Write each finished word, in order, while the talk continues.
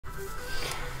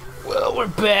we're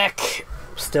back.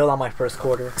 Still on my first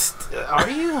quarter. Are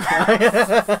you?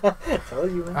 I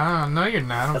told you, man. Oh, no, you're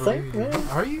not. I don't believe you.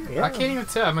 Yeah. Are you? Yeah. I can't even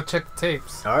tell. I'm gonna check the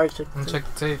tapes. Alright, check I'm gonna check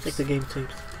the tapes. Check the game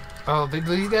tapes. Oh,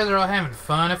 these guys are all having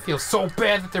fun. I feel so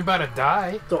bad that they're about to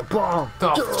die. The bomb.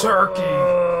 The turkey.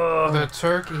 The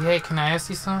turkey. Hey, can I ask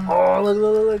you something? Oh,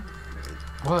 look.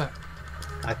 What?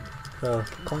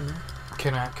 Calm down.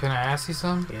 Can I ask you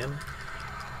something? Yeah, man.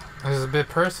 This is a bit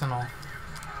personal,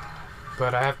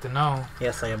 but I have to know.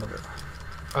 Yes, I am a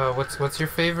girl. What's your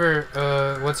favorite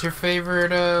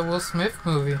Will Smith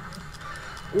movie?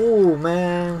 Ooh,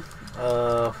 man.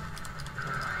 You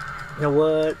know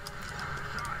what?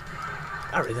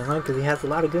 I really don't know because he has a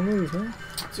lot of good movies, man.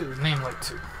 Dude, name like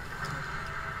two.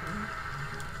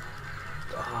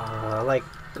 I like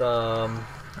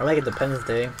Independence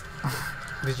Day.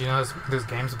 Did you know this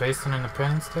game's based on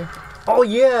Independence Day? Oh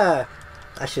yeah,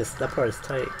 that part is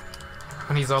tight.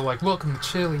 When he's all like, "Welcome to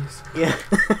Chili's." Yeah.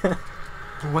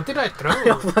 What did I throw?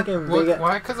 Fucking big.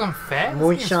 Why? Cause I'm fat.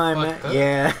 Moonshine, man.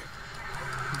 Yeah.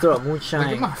 Throw a moonshine.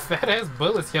 Look at my fat ass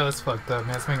bullets. Yo, that's fucked up,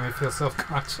 man. It's making me feel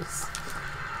self-conscious.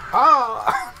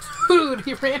 Oh, dude,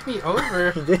 he ran me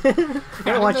over. He did. You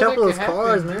gotta watch out for those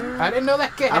cars, man. I didn't know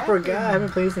that could happen. I forgot. I haven't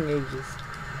played this in ages.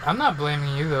 I'm not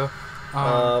blaming you though.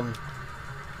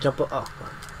 Jump up. Oh.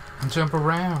 Jump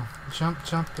around. Jump.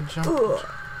 Ugh.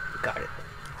 Got it.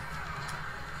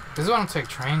 This is why I don't take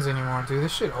trains anymore, dude.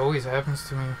 This shit always happens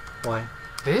to me. Why?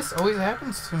 This always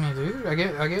happens to me, dude. I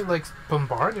get like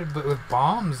bombarded with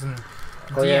bombs and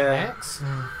Oh, DMX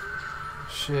and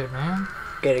shit, man.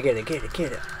 Get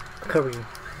it. I'll cover you.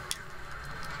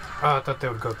 Oh, I thought they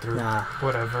would go through. Nah.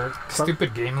 Whatever.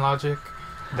 Stupid game logic.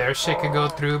 Their shit could go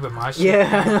through, but my shit.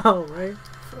 Yeah, I know, right?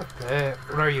 Fuck that.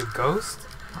 What are you, Ghost?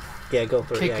 Yeah, go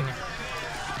for Kicking it.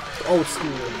 Old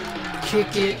school.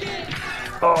 Kick it.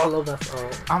 Oh, I love that. Oh.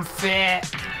 I'm fat.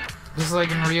 Just like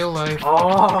in real life.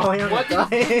 Oh, you're What gonna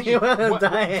die. You're gonna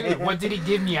die. Dude, what did he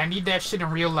give me? I need that shit in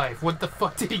real life. What the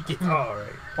fuck did he give me?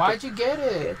 Alright. Why'd you get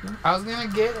it? I was gonna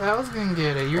get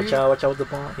it. Watch out with the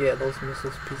bomb. Yeah, those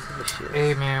missiles, pieces of shit.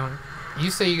 Hey man, you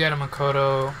say you got a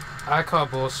Makoto. I call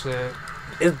bullshit.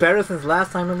 It's better since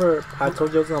last time. Remember I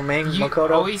told you I was gonna main Makoto?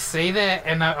 You always say that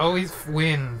and I always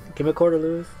win. Give me a quarter,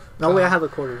 Lewis. No, wait, I have the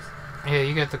quarters. Yeah,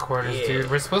 you got the quarters, Yeah. dude.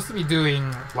 We're supposed to be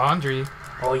doing laundry.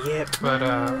 Oh yeah. But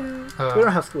we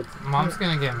don't have school. Mom's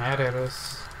gonna get mad at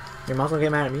us. Your mom's gonna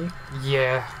get mad at me?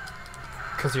 Yeah.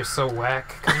 Cause you're so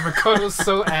whack. Cause your Makoto's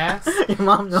so ass. Your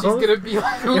mom knows? She's gonna be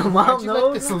like, your mom knows?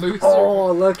 Let this loser?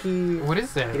 Oh, lucky. What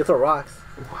is that? You can throw rocks.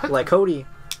 What? Like Cody.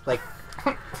 Like.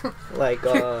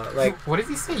 What did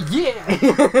he say? Yeah.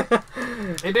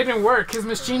 It didn't work. His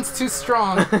machine's too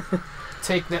strong.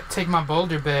 Take my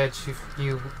boulder badge.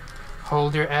 You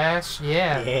hold your ass.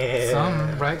 Yeah.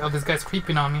 Some right. Oh, this guy's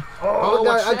creeping on me. Oh,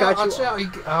 I got you. Watch out.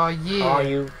 Oh yeah. Oh,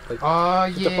 you. Like, oh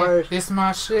yeah. This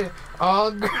my shit.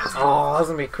 Oh girl. Oh, that's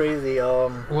gonna be crazy.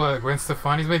 What? Gwen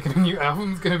Stefani's making a new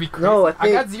album. It's gonna be crazy. No,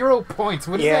 I got 0 points.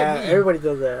 What does that mean? Yeah, everybody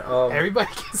does that.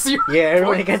 Everybody gets 0. Yeah,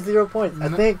 everybody points. gets 0 points. I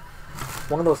think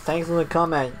one of those tanks is gonna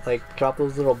come and like drop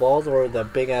those little balls, or the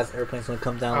big ass airplane's gonna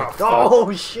come down. Like,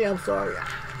 oh shit! I'm sorry.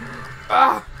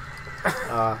 Ah.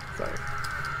 Sorry.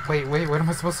 Wait, what am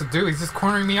I supposed to do? He's just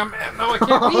cornering me. No, I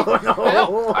can't leave.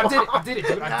 No. I did it,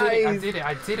 dude.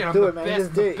 I did it. I'm the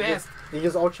best. The best. You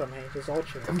just ultra, man. Just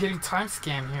ultra. I'm getting time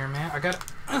scammed here, man. I got.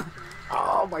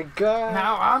 Oh my god.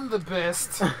 Now I'm the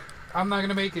best. I'm not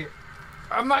gonna make it.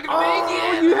 I'm not gonna make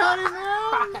it. You had it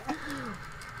now.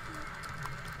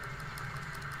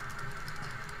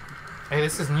 Hey,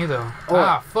 this is new though.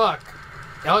 Oh. Fuck.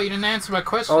 Oh, you didn't answer my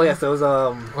question. Oh yes, it was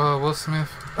Will Smith.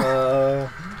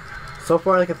 So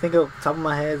far I can think of top of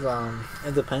my head is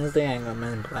Independence Day and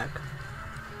Men in Black.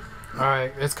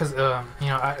 Alright, it's cause you know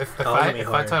if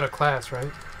I taught a class,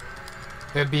 right,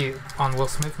 it'd be on Will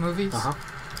Smith movies.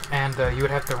 And you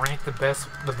would have to rank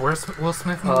the worst Will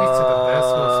Smith movies to the best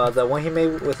Will Smith. The one he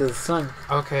made with his son.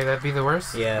 Okay, that'd be the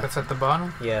worst? Yeah. That's at the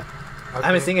bottom? Yeah. Okay. I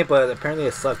haven't seen it, but apparently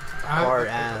it sucked hard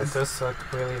ass. It does suck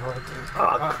really hard, dude.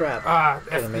 Oh, crap.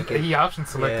 He option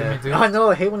selected me, dude. I know,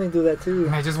 I hate when they do that too.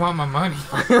 I just want my money.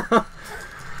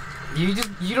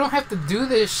 You don't have to do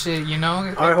this shit, you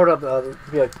know? Alright, hold up.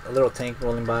 Be a little tank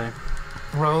rolling by.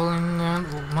 Rolling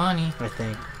money. I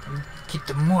think. Get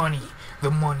the money. The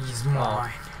money is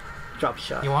mine. Drop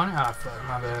shot. You want it? Ah, fuck,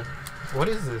 my bad. What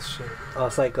is this shit? Oh,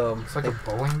 it's like a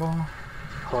bowling ball?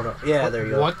 Hold up. Yeah, there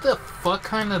you go. What the fuck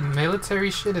kind of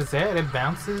military shit is that? It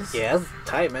bounces? Yeah, that's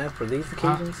tight, man, for these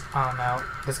occasions. I don't know.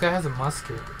 This guy has a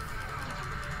musket.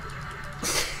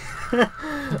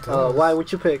 Why would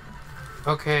you pick?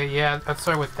 Okay, yeah, I'd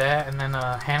start with that, and then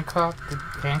Hancock.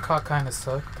 Hancock kind of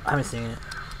sucked. I haven't seen it.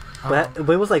 But it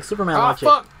was like Superman logic.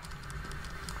 Fuck!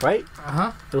 Right?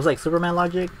 It was like Superman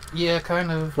logic. Yeah,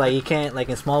 kind of. Like you can't, like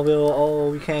in Smallville.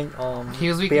 Oh, you can't. He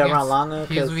was weak be against, around Lana.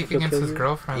 He was weak against his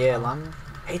girlfriend. Yeah, Lana.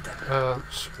 Hate that.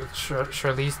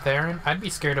 Charlize Theron. I'd be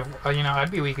scared of.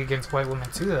 I'd be weak against white women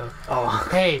too, though. Oh.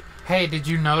 Hey, did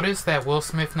you notice that Will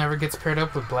Smith never gets paired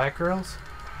up with black girls?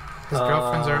 His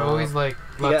girlfriends are always like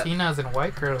Latinas and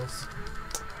white girls.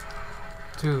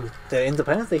 Dude. The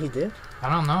Independence Day he did. I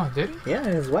don't know, did he? Yeah,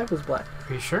 his wife was black.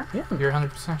 Are you sure? Yeah. You're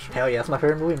 100% sure? Hell yeah, that's my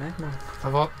favorite movie, man.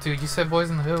 Come on. Dude, you said Boys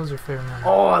in the Hood was your favorite movie.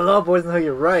 Oh, I love Boys in the Hood,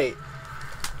 you're right.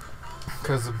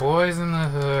 Because the Boys in the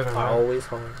Hood are always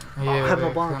hard. Yeah, I have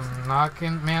no bombs.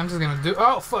 Knocking. Man, I'm just going to do...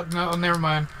 Oh, fuck, no, never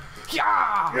mind.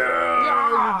 Yeah!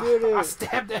 Yeah! You did it. I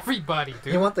stabbed everybody,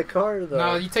 dude. You want the car, though?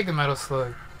 No, you take the metal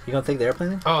slug. You gonna take the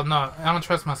airplane then? Oh, no, I don't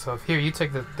trust myself. Here, you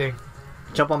take the thing.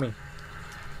 Jump on me.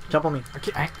 Jump on me.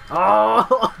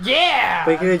 Oh! Yeah!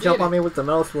 But you couldn't jump on me with the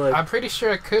metal slug. I'm pretty sure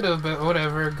I could have, but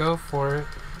whatever. Go for it.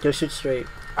 Just shoot straight.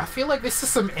 I feel like this is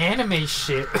some anime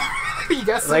shit. You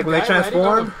got some like when they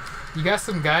transform? You got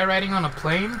some guy riding on a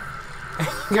plane? And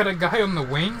you got a guy on the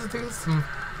wings, dude?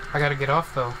 I gotta get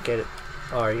off, though. Get it.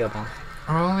 Oh, you got bombs.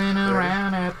 Rolling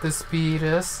around at the speed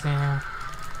of sound.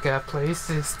 Got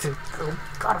places to go.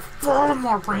 Gotta follow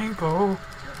my rainbow.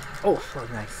 Oh, fuck,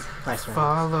 nice. Nice one.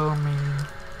 Follow me.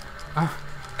 I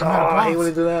hate when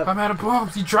they do that. I'm out of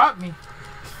bombs. He dropped me.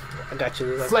 I got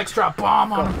you. Flex drop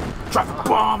bomb on him. Drop a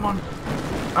bomb on him.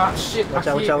 Ah, shit. Watch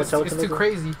out, it's too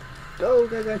crazy. Go,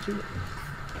 I got you.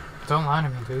 Don't lie to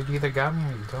me, dude. You either got me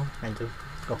or you don't. I do.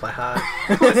 Go fly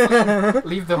high.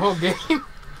 Leave the whole game.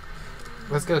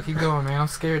 Let's go. Keep going, man. I'm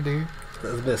scared, dude.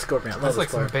 That's a bit of Scorpion. That's like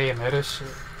some Bayonetta shit.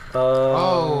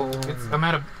 Oh, I'm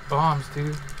out of bombs,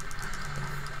 dude.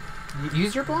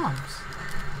 Use your bombs.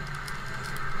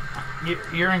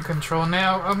 You're in control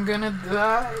now. I'm gonna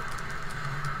die.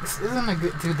 This isn't a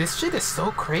good... Dude, this shit is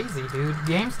so crazy, dude.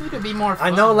 Games need to be more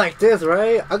fun. I know, like this,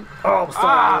 right? I'm sorry.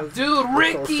 Ah, dude,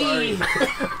 Ricky!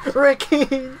 So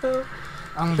Ricky, no.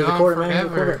 I'm gone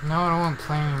forever. No, I don't want to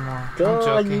play anymore. I'm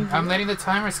joking. I'm letting the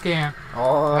timer scan.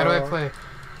 Oh. How do I play?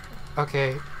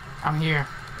 Okay, I'm here.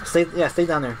 Stay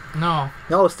down there. No.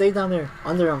 No, stay down there.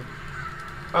 Under him.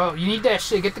 Oh, you need that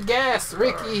shit. Get the gas,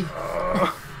 Ricky.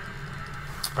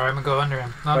 Alright, I'm gonna go under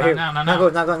him. No, right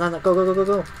no.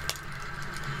 Go.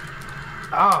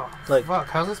 Oh, look. Fuck.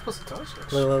 How's I supposed to touch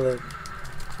this? Look.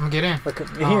 I'm gonna get in. Look,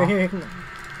 here. Come on.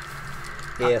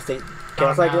 Yeah, stay. Get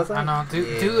outside. I know.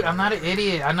 Dude, I'm not an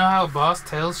idiot. I know how a boss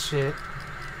tells shit.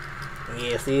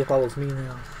 Yeah, see, it follows me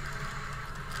now.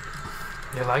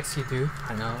 It likes you, dude.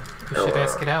 I know. You should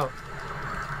ask it out.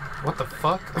 What the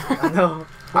fuck? I know.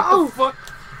 What the fuck?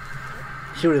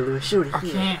 Shoot it, Louis. Shoot it.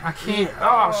 I can't.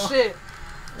 Oh, shit.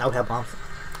 Now we have bombs.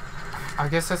 I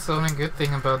guess that's the only good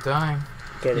thing about dying.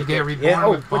 You get reborn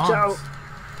with bombs. Watch out.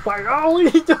 Like, oh, what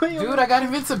are you doing? Dude, I got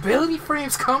invincibility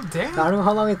frames. Calm down. I don't know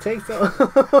how long it takes, though.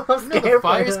 I'm scared. The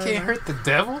fires can't hurt the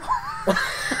devil?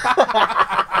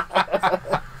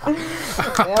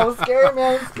 Man, I'm scared,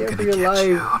 man. I'm scared for your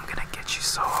life. I'm gonna get you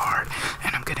so hard,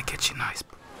 and I'm gonna get you nice.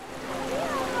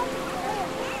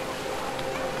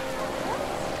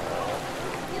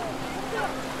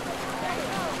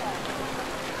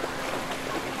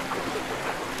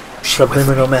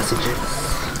 Subliminal messages.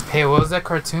 Hey, what was that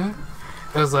cartoon?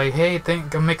 It was like, hey,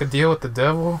 I'm make a deal with the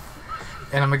devil,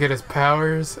 and I'm gonna get his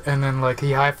powers, and then like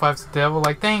he high fives the devil,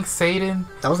 like thanks, Satan.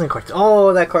 That wasn't a cartoon.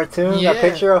 Oh, that cartoon, yeah. That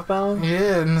picture I found.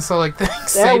 Yeah, and so like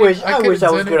thanks, I Satan. wish I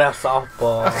was good at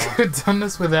softball. I could have done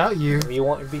this without you. If you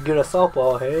want to be good at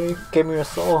softball, hey, give me your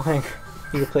soul.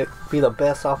 You can be the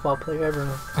best softball player ever.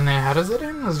 And then how does it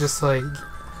end? It was just like,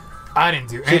 I didn't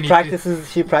do anything.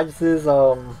 She practices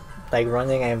like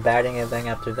running and batting, and then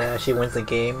after that she wins the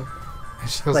game. And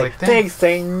she was like thanks,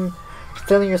 Satan.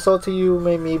 Selling your soul to you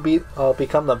made me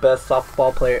become the best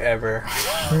softball player ever.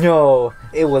 No,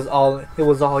 it was all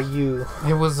you.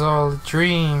 It was all a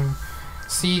dream.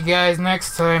 See you guys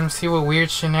next time. See what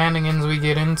weird shenanigans we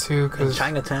get into. In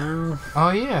Chinatown. Oh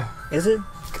yeah. Is it?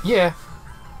 Yeah.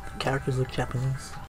 Characters look Japanese.